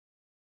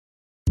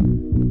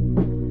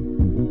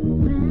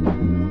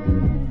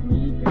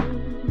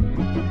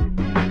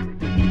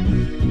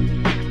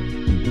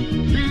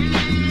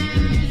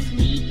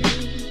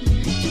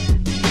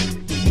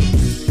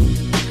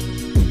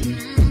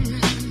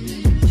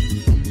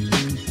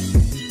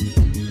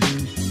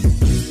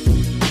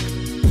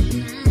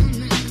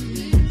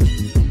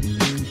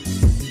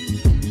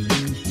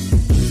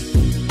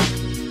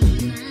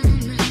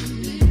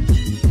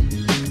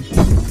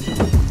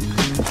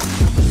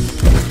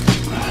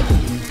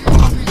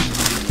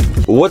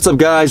What's up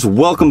guys,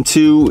 welcome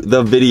to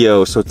the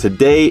video. So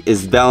today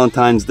is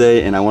Valentine's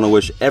Day and I want to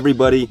wish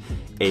everybody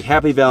a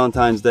happy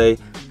Valentine's Day.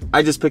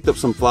 I just picked up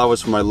some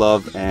flowers for my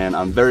love and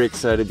I'm very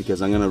excited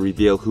because I'm going to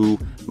reveal who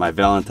my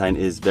Valentine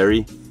is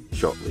very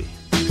shortly.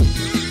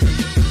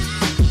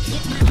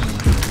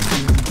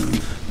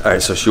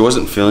 Alright, so she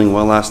wasn't feeling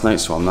well last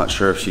night, so I'm not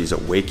sure if she's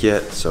awake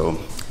yet, so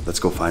let's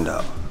go find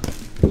out.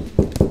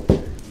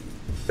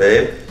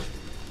 Babe?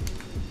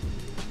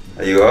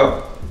 Are you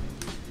up?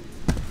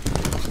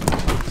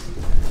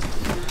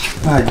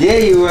 Oh, there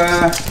you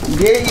are.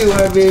 There you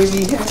are,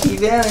 baby. Happy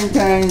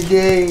Valentine's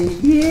Day.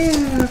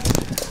 Yeah.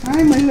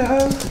 Hi, my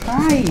love.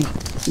 Hi.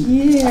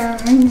 Yeah,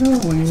 I know.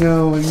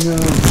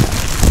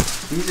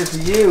 These are for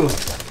you.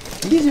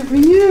 These are for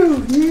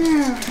you.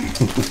 Yeah.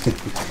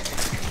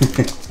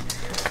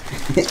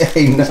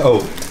 I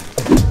know.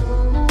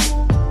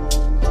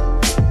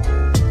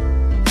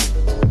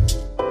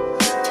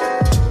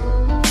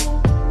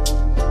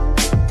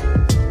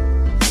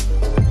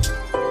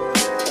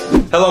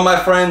 Hello my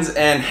friends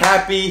and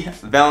happy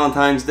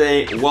Valentine's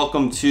Day.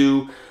 Welcome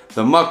to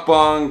the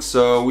mukbang.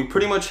 So we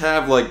pretty much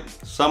have like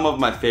some of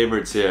my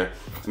favorites here.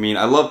 I mean,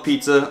 I love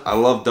pizza, I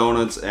love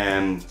donuts,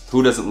 and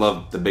who doesn't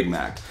love the Big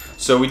Mac?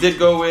 So we did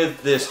go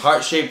with this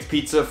heart-shaped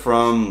pizza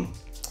from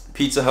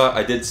Pizza Hut.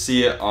 I did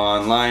see it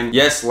online.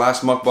 Yes,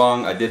 last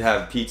mukbang I did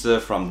have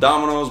pizza from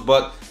Domino's,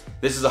 but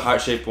this is a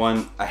heart-shaped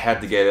one. I had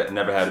to get it, I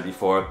never had it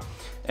before.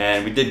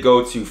 And we did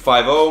go to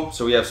 5-0,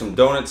 so we have some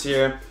donuts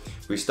here.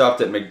 We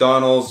stopped at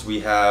McDonald's.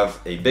 We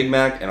have a Big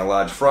Mac and a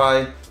large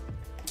fry.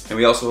 And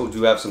we also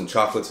do have some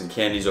chocolates and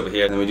candies over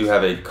here. And then we do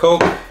have a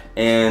Coke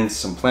and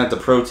some Planta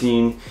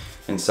protein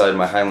inside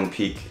my Highland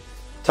Peak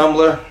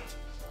tumbler.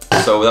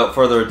 So without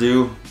further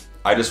ado,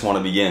 I just want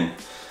to begin.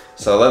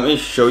 So let me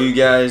show you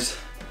guys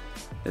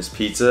this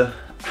pizza.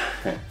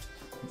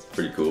 It's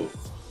pretty cool.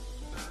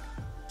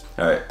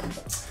 All right,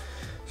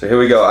 so here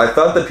we go. I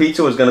thought the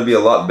pizza was gonna be a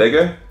lot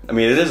bigger. I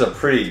mean, it is a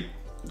pretty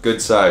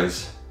good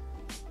size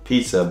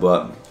pizza,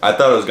 but I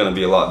thought it was gonna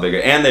be a lot bigger,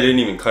 and they didn't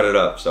even cut it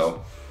up,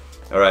 so.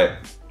 All right,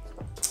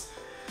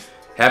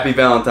 happy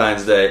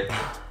Valentine's Day.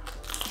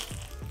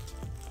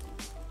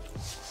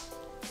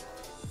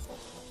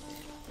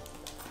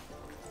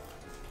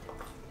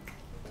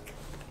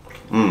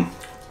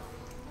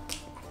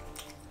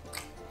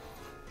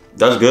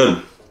 That's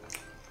good.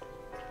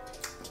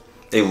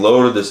 They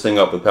loaded this thing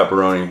up with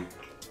pepperoni.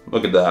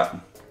 Look at that.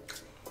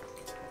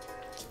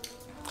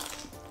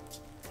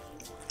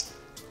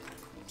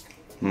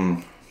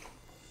 Man,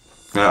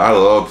 I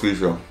love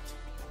pizza.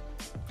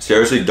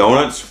 Seriously,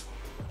 donuts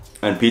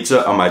and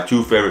pizza are my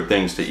two favorite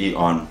things to eat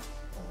on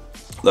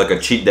like a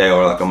cheat day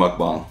or like a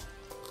mukbang.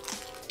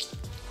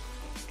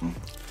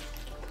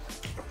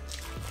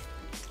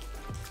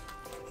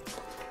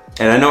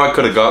 And I know I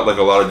could have got like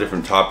a lot of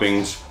different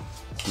toppings,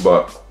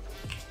 but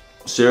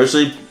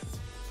seriously,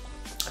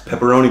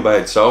 pepperoni by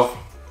itself,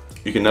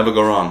 you can never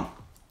go wrong.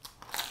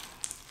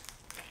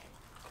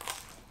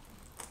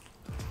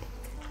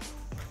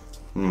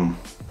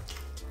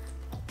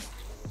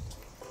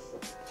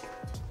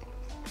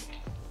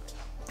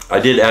 I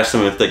did ask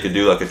them if they could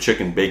do like a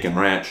chicken bacon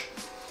ranch,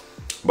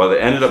 but they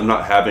ended up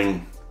not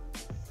having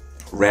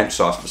ranch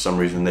sauce for some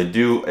reason. They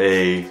do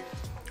a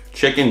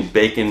chicken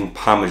bacon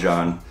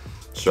parmesan.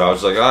 So I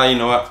was like, you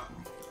know what?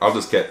 I'll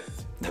just get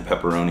the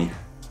pepperoni.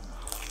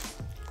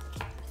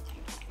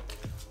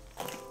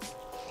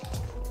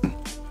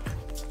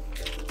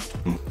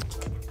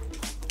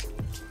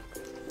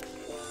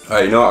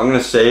 Alright, you know what? I'm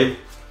gonna save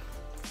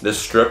this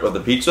strip of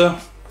the pizza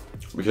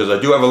because I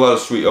do have a lot of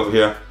sweet over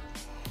here.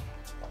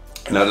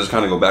 And I'll just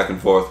kind of go back and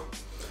forth,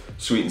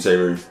 sweet and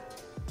savory.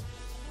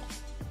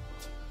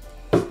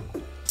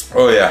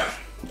 Oh yeah,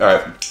 all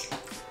right.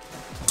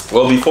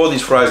 Well, before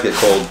these fries get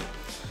cold,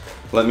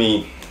 let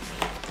me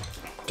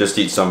just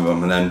eat some of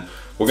them, and then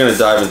we're gonna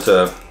dive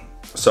into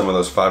some of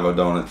those 5-0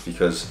 donuts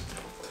because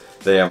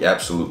they are the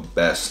absolute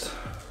best.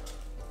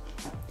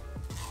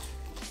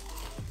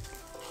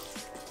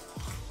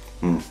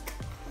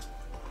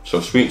 So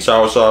sweet and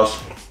sour sauce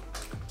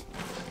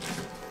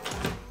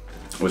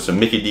with some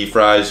Mickey D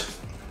fries.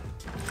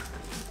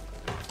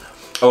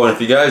 Oh, and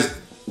if you guys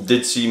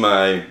did see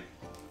my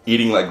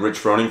eating like Rich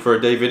Froning for a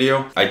day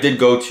video, I did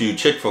go to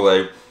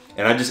Chick-fil-A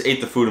and I just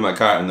ate the food in my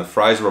car and the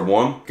fries were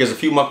warm. Because a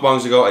few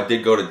mukbangs ago, I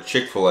did go to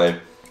Chick-fil-A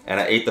and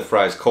I ate the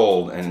fries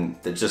cold and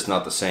they're just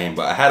not the same.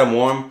 But I had them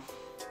warm,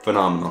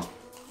 phenomenal.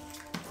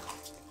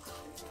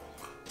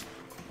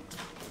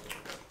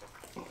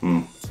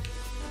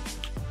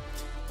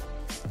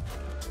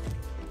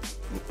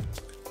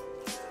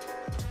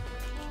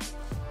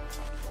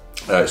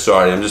 Alright,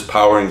 sorry, I'm just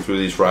powering through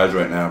these fries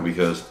right now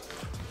because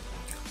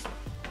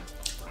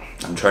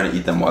I'm trying to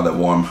eat them while they're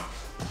warm.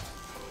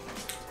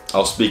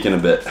 I'll speak in a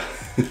bit.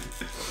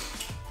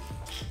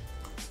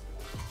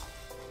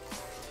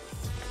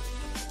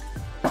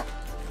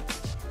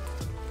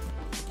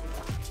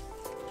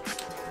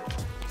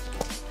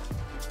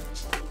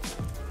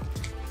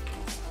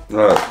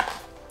 Alright,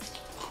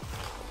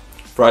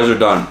 fries are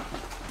done.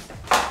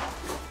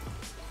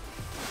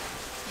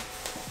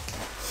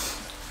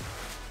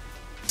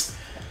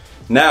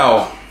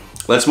 Now,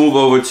 let's move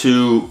over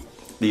to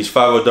these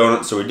 5-0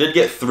 donuts. So we did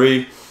get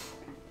 3,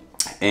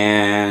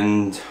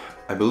 and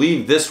I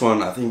believe this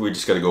one, I think we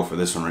just gotta go for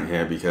this one right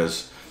here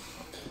because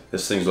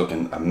this thing's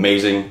looking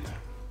amazing.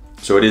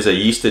 So it is a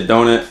yeasted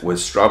donut with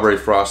strawberry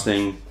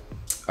frosting.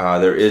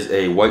 There is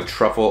a white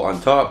truffle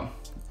on top,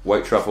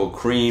 white truffle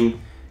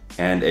cream,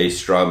 and a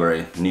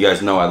strawberry. And you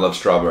guys know I love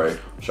strawberry,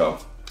 so.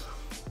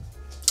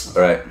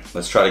 All right,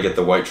 let's try to get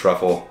the white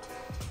truffle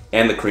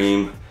and the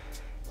cream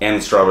and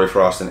the strawberry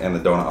frosting and the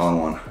donut all in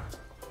one.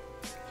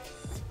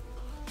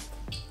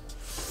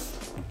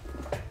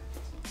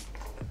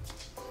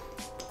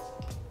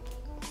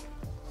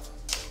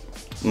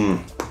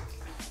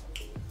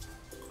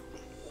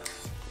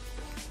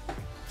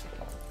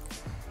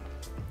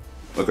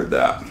 Look at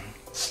that.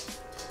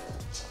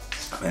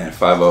 Man,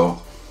 5-0,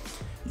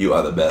 you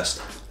are the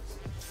best.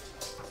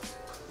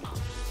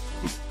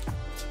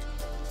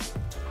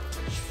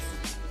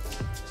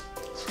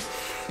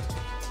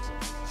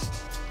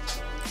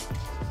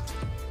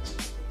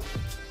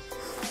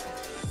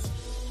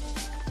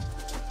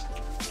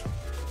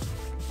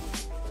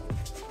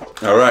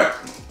 All right.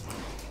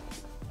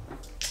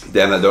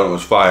 Damn, that donut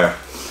was fire.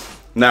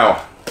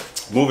 Now,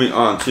 moving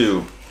on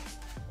to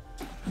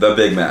the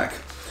Big Mac.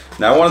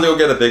 Now, I wanted to go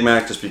get a Big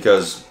Mac just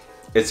because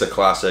it's a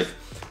classic.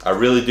 I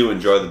really do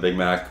enjoy the Big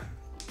Mac,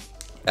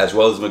 as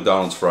well as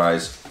McDonald's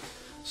fries.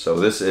 So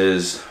this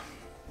is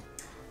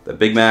the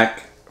Big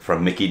Mac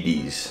from Mickey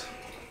D's.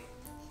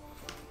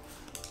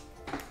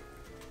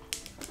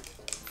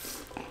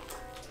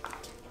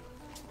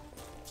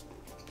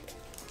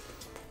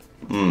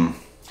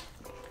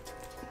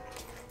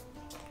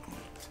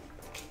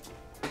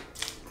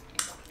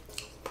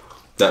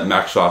 That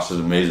mac sauce is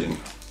amazing.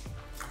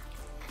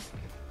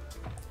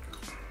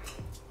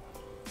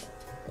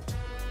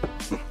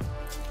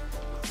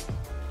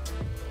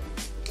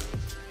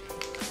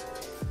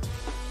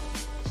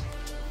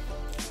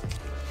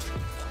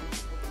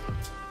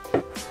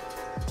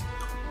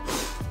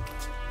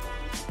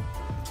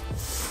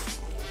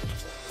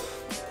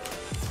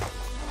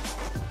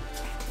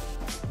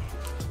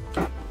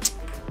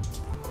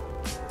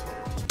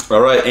 All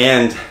right,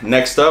 and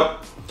next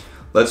up,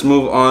 let's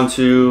move on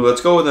to,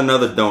 let's go with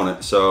another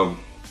donut. So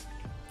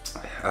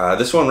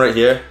this one right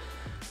here,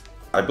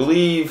 I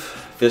believe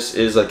this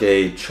is like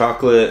a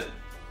chocolate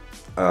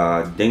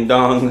ding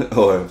dong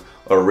or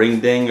ring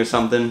ding or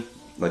something,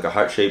 like a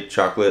heart-shaped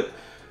chocolate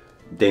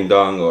ding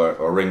dong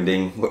or ring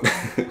ding,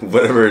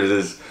 whatever it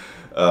is.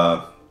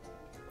 But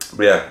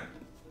yeah,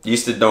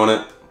 yeasted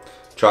donut,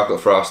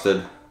 chocolate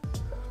frosted.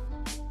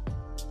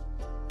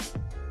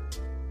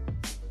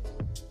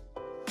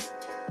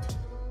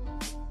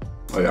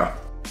 Oh yeah.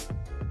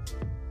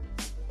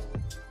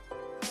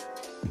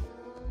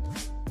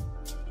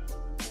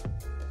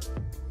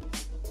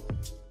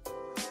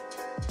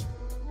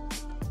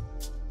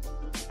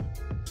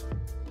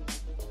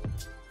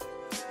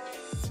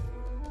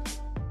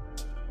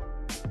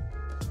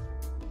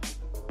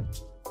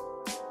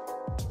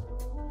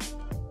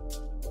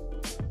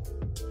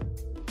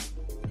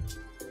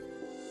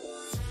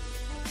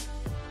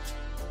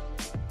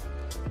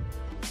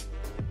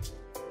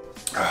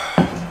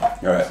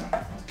 All right.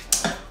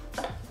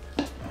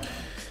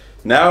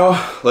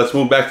 Now, let's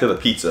move back to the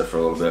pizza for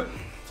a little bit.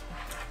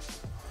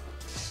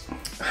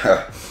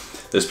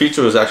 This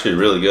pizza was actually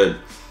really good.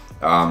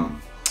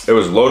 It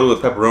was loaded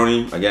with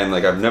pepperoni. Again,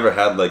 like I've never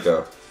had like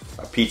a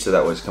pizza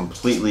that was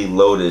completely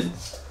loaded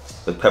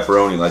with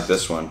pepperoni like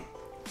this one.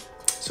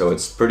 So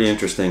it's pretty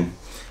interesting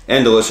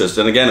and delicious.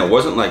 And again, it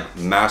wasn't like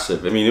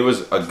massive. I mean, it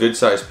was a good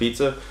sized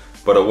pizza,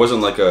 but it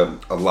wasn't like a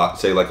lot,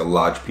 say like a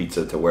large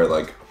pizza to where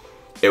like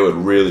it would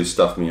really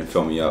stuff me and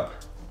fill me up.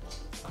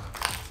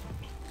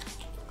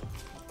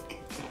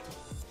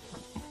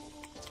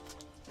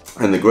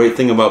 And the great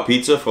thing about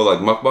pizza for like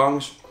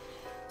mukbangs,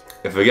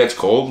 if it gets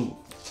cold,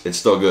 it's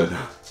still good.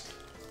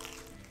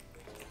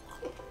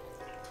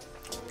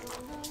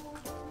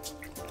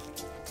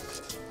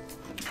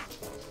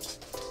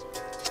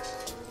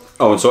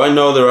 Oh, and so I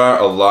know there are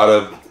a lot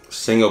of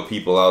single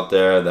people out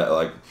there that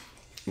like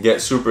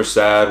get super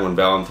sad when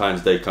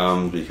Valentine's Day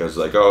comes because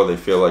like, oh, they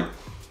feel like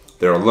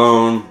they're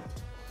alone,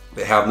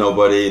 they have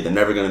nobody, they're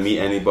never gonna meet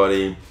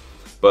anybody.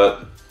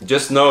 But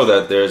just know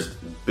that there's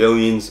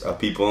billions of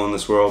people in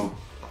this world.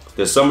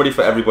 There's somebody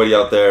for everybody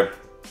out there.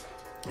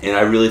 And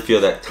I really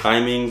feel that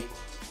timing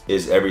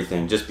is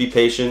everything. Just be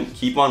patient,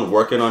 keep on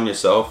working on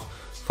yourself,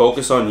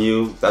 focus on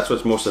you. That's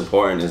what's most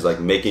important, is like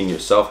making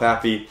yourself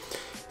happy.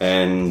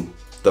 And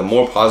the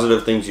more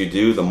positive things you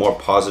do, the more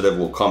positive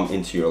will come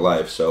into your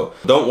life. So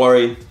don't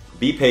worry,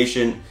 be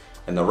patient,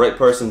 and the right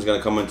person's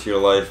gonna come into your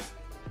life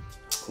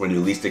when you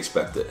least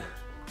expect it.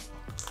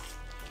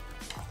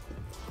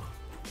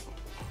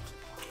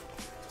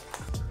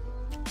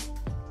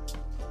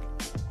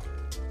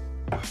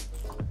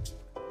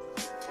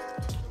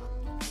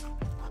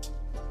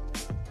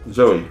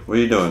 Zoe, what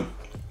are you doing?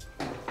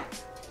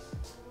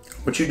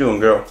 What you doing,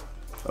 girl?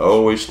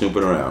 Always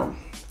snooping around,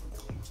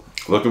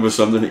 looking for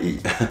something to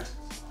eat.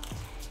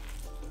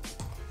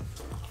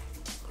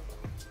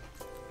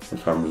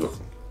 terms of,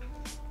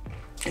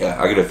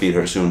 yeah, I gotta feed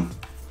her soon.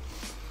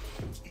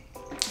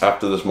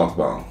 After this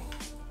mukbang.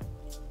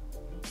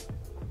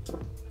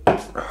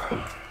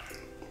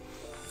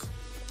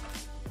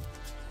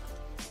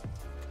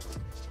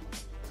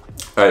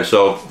 Alright,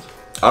 so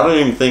I don't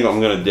even think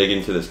I'm gonna dig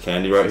into this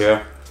candy right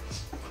here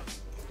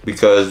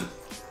because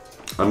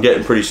I'm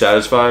getting pretty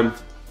satisfied,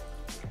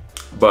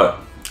 but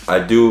I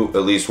do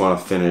at least want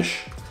to finish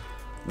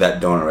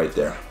that donut right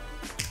there.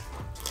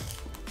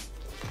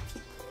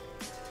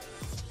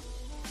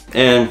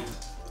 And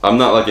I'm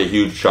not like a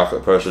huge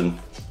chocolate person,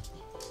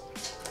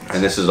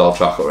 and this is all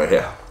chocolate right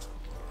here.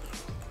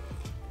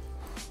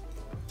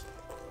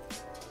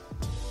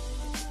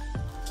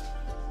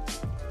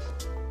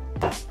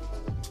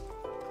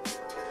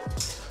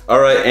 All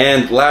right,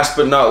 and last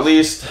but not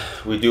least,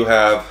 we do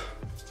have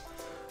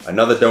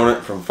another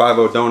donut from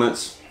 50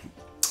 Donuts.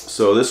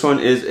 So this one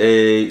is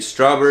a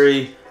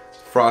strawberry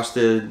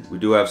frosted. We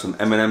do have some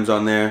M&Ms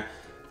on there.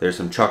 There's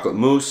some chocolate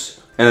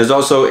mousse, and there's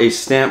also a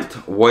stamped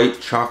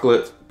white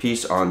chocolate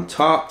piece on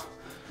top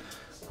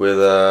with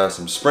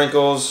some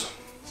sprinkles.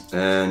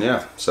 And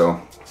yeah,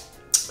 so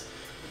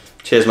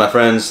cheers, my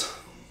friends.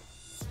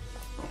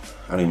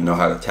 I don't even know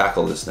how to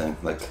tackle this thing.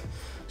 Like,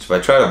 so if I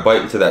try to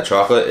bite into that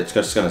chocolate, it's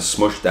just gonna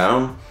smush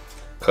down,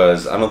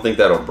 because I don't think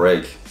that'll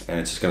break, and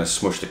it's just gonna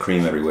smush the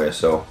cream everywhere.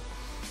 So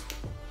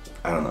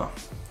I don't know.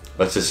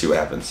 Let's just see what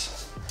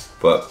happens.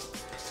 But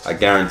I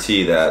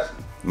guarantee that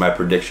my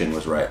prediction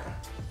was right.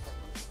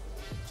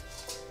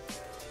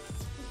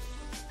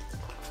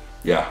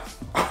 Yeah.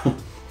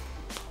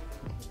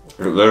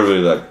 It literally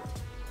like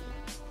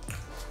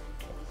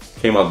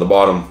came out the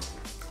bottom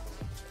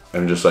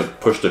and just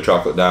like pushed the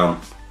chocolate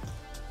down.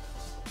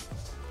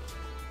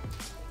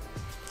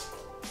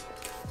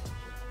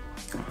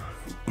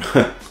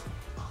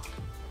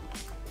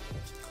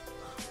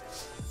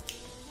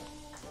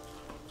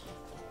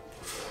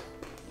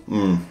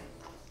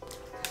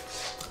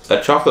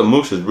 That chocolate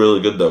mousse is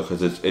really good though,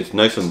 because it's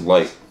nice and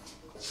light.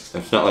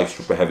 It's not like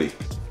super heavy.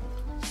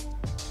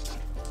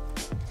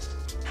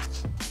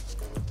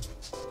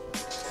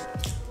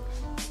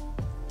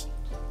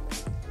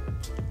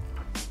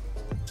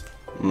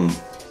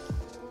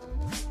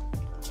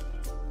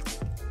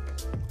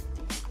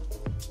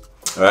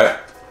 All right,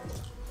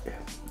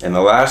 and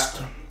the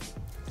last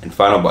and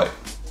final bite.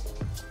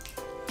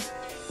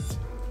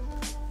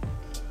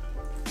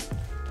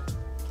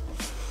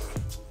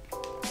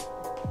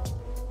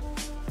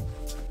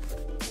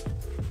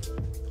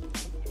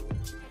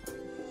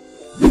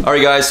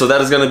 Alright guys, so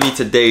that is going to be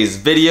today's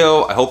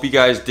video. I hope you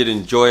guys did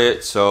enjoy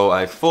it. So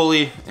I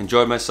fully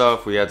enjoyed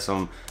myself. We had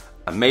some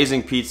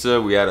amazing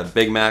pizza. We had a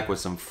Big Mac with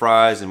some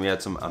fries, and we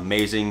had some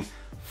amazing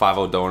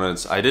 50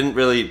 Donuts. I didn't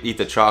really eat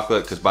the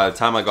chocolate because by the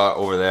time I got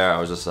over there, I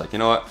was just like, you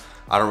know what?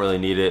 I don't really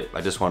need it.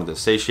 I just wanted to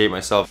satiate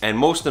myself. And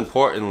most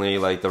importantly,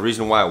 like the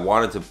reason why I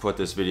wanted to put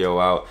this video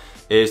out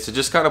is to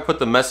just kind of put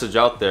the message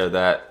out there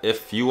that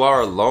if you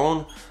are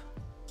alone,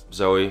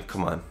 Zoe,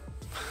 come on.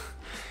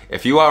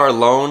 If you are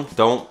alone,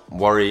 don't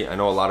worry. I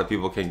know a lot of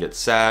people can get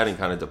sad and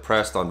kind of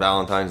depressed on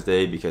Valentine's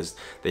Day because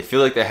they feel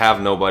like they have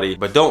nobody.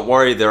 But don't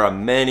worry, there are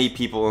many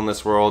people in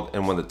this world,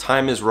 and when the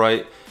time is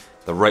right,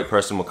 the right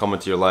person will come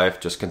into your life.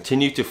 Just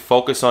continue to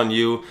focus on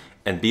you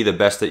and be the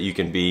best that you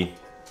can be.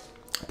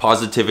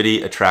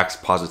 Positivity attracts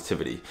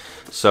positivity.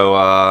 So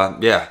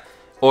yeah,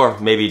 or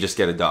maybe just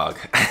get a dog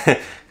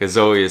because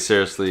Zoe is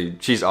seriously,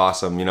 she's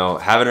awesome. You know,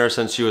 having her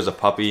since she was a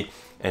puppy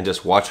and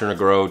just watching her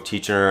grow,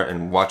 teaching her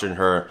and watching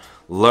her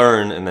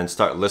learn and then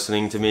start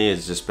listening to me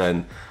has just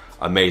been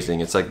amazing.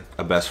 It's like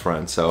a best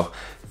friend. So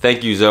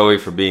thank you, Zoe,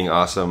 for being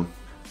awesome.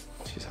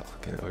 She's all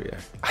looking over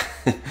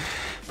here.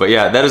 But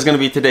yeah, that is going to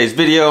be today's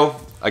video.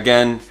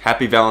 Again,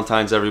 happy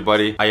Valentine's,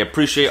 everybody. I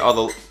appreciate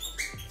all the...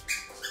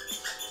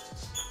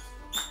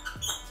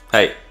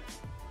 Hey.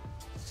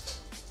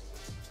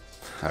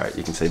 All right,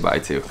 you can say bye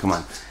too. Come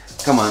on.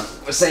 Come on.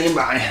 We're saying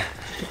bye.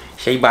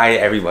 Say bye to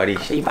everybody.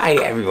 Say bye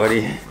to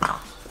everybody.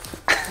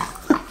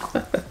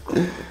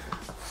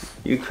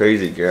 You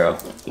crazy girl.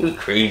 You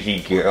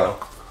crazy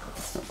girl.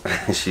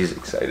 She's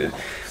excited.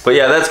 But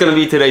yeah, that's gonna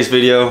be today's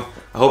video.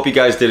 I hope you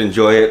guys did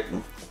enjoy it,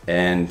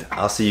 and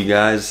I'll see you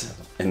guys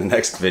in the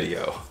next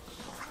video.